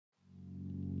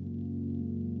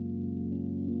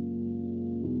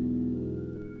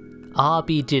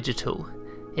RBdigital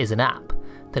is an app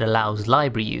that allows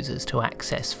library users to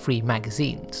access free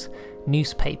magazines,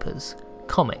 newspapers,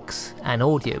 comics and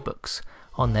audiobooks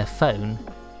on their phone,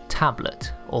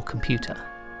 tablet or computer.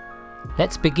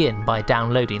 Let's begin by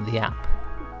downloading the app.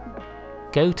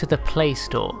 Go to the Play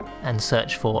Store and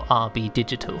search for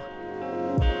RBdigital.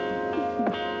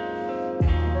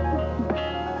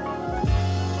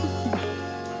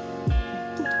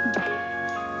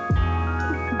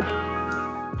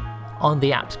 On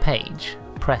the app's page,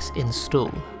 press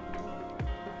Install.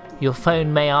 Your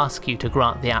phone may ask you to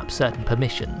grant the app certain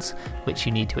permissions, which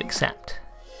you need to accept.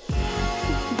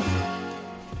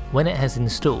 When it has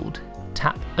installed,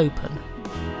 tap Open.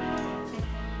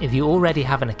 If you already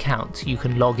have an account, you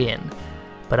can log in,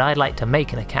 but I'd like to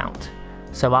make an account,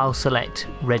 so I'll select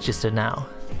Register Now.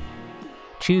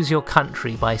 Choose your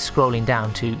country by scrolling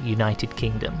down to United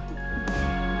Kingdom.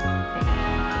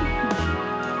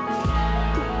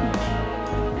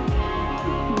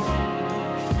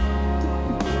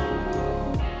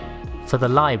 For the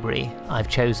library, I've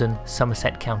chosen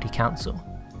Somerset County Council.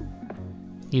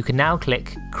 You can now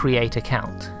click Create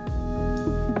Account.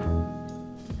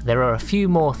 There are a few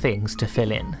more things to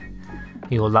fill in.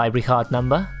 Your library card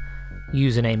number,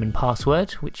 username and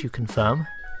password, which you confirm.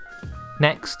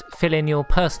 Next, fill in your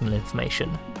personal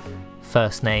information,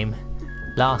 first name,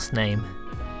 last name,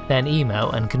 then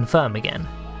email and confirm again.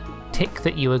 Tick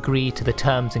that you agree to the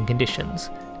terms and conditions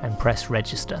and press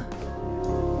Register.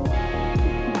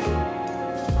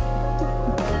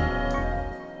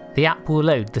 The app will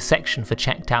load the section for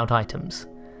checked out items.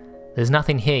 There's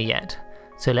nothing here yet,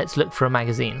 so let's look for a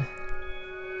magazine.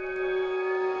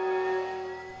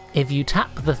 If you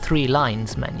tap the 3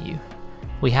 lines menu,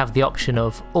 we have the option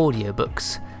of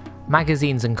audiobooks,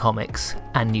 magazines and comics,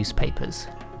 and newspapers.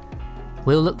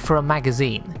 We'll look for a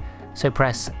magazine, so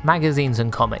press Magazines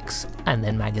and Comics and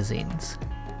then Magazines.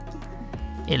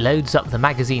 It loads up the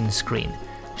magazine screen,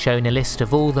 showing a list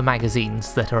of all the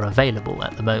magazines that are available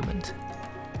at the moment.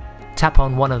 Tap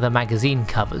on one of the magazine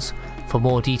covers for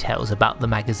more details about the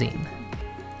magazine.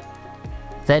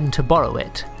 Then to borrow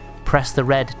it, press the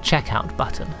red Checkout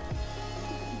button.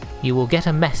 You will get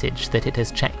a message that it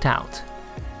has checked out.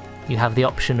 You have the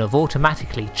option of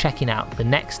automatically checking out the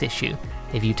next issue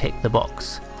if you tick the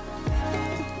box.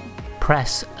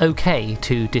 Press OK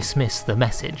to dismiss the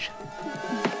message.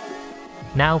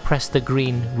 Now press the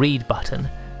green Read button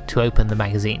to open the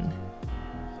magazine.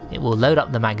 It will load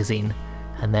up the magazine,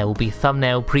 and there will be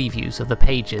thumbnail previews of the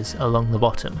pages along the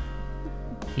bottom.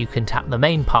 You can tap the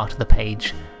main part of the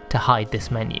page to hide this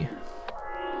menu.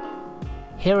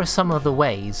 Here are some of the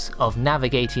ways of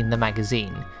navigating the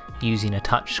magazine using a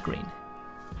touchscreen.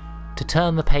 To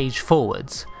turn the page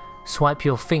forwards, swipe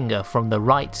your finger from the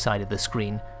right side of the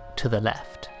screen to the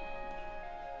left.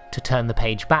 To turn the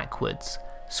page backwards,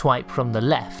 swipe from the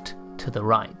left to the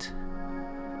right.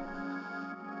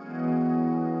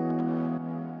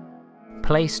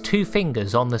 Place 2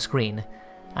 fingers on the screen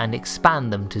and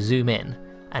expand them to zoom in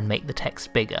and make the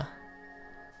text bigger.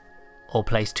 Or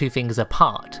place 2 fingers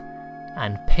apart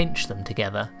and pinch them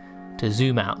together to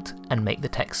zoom out and make the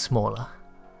text smaller.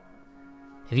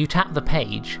 If you tap the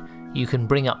page, you can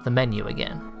bring up the menu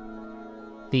again.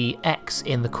 The X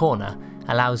in the corner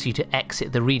allows you to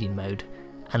exit the reading mode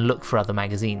and look for other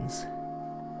magazines.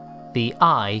 The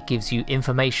I gives you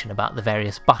information about the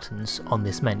various buttons on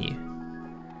this menu.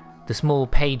 The small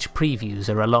page previews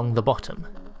are along the bottom.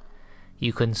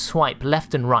 You can swipe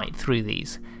left and right through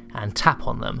these and tap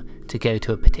on them to go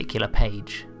to a particular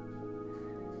page.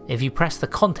 If you press the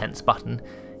Contents button,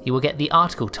 you will get the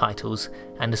article titles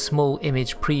and a small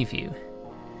image preview.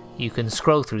 You can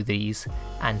scroll through these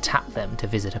and tap them to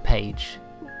visit a page.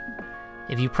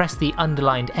 If you press the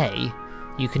underlined A,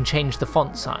 you can change the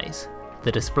font size,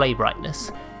 the display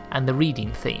brightness, and the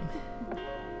reading theme.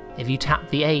 If you tap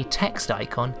the A text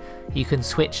icon, you can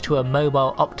switch to a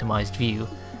mobile optimized view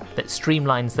that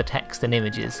streamlines the text and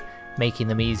images, making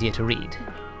them easier to read.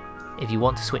 If you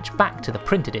want to switch back to the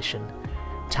print edition,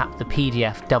 tap the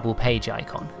PDF double page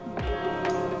icon.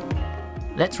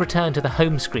 Let's return to the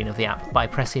home screen of the app by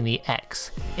pressing the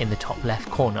X in the top left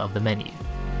corner of the menu.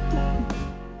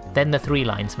 Then the 3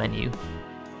 lines menu.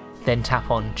 Then tap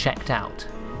on Checked Out.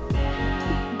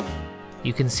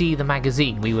 You can see the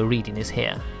magazine we were reading is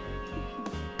here.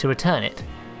 To return it,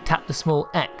 tap the small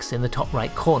X in the top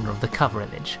right corner of the cover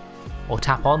image, or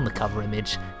tap on the cover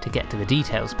image to get to the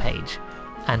details page,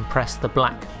 and press the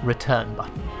black Return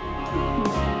button.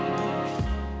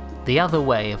 The other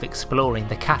way of exploring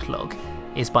the catalogue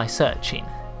is by searching.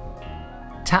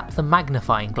 Tap the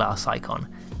magnifying glass icon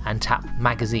and tap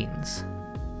Magazines.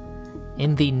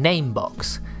 In the Name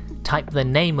box, type the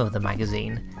name of the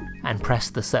magazine and press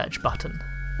the search button.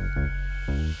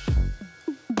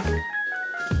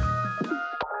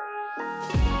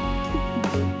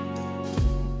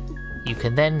 You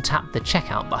can then tap the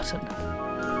checkout button.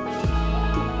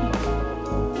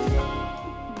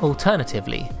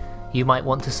 Alternatively, you might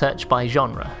want to search by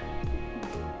genre.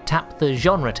 Tap the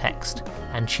genre text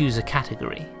and choose a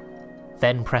category,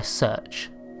 then press search.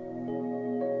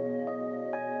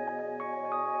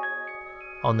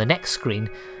 On the next screen,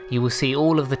 you will see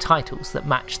all of the titles that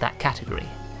match that category.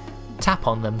 Tap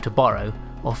on them to borrow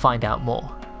or find out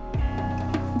more.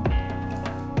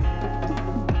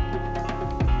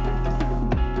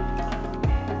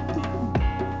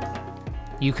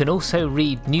 You can also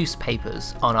read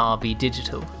newspapers on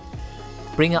RBdigital.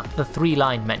 Bring up the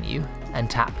 3-line menu and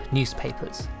tap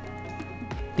Newspapers.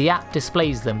 The app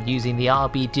displays them using the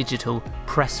RBdigital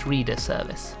Press Reader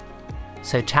service,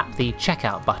 so tap the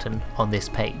Checkout button on this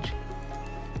page.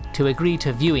 To agree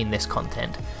to viewing this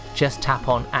content, just tap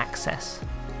on Access.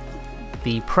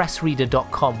 The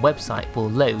pressreader.com website will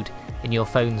load in your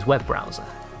phone's web browser.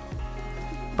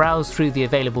 Browse through the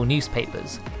available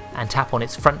newspapers and tap on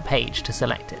its front page to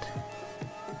select it.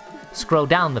 Scroll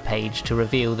down the page to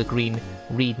reveal the green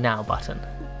Read Now button.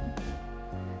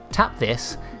 Tap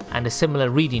this and a similar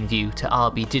reading view to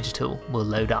RBdigital will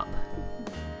load up.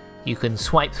 You can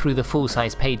swipe through the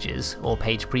full-size pages or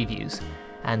page previews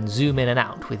and zoom in and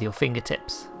out with your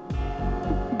fingertips.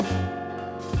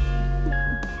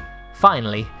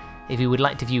 Finally, if you would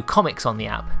like to view comics on the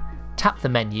app, tap the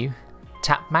menu,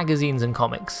 tap Magazines and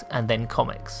Comics, and then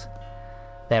Comics.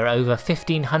 There are over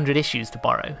 1,500 issues to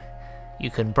borrow.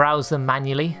 You can browse them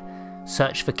manually,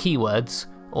 search for keywords,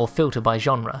 or filter by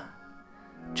genre.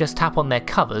 Just tap on their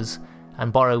covers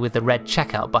and borrow with the red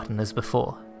checkout button as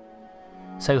before.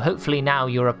 So hopefully now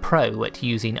you're a pro at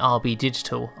using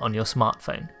RBdigital on your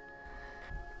smartphone.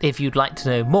 If you'd like to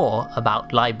know more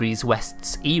about Libraries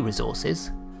West's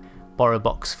e-resources,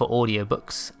 BorrowBox for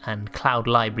audiobooks and Cloud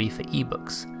Library for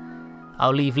ebooks,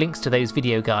 I'll leave links to those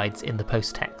video guides in the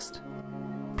post text.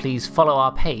 Please follow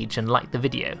our page and like the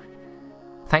video.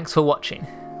 Thanks for watching.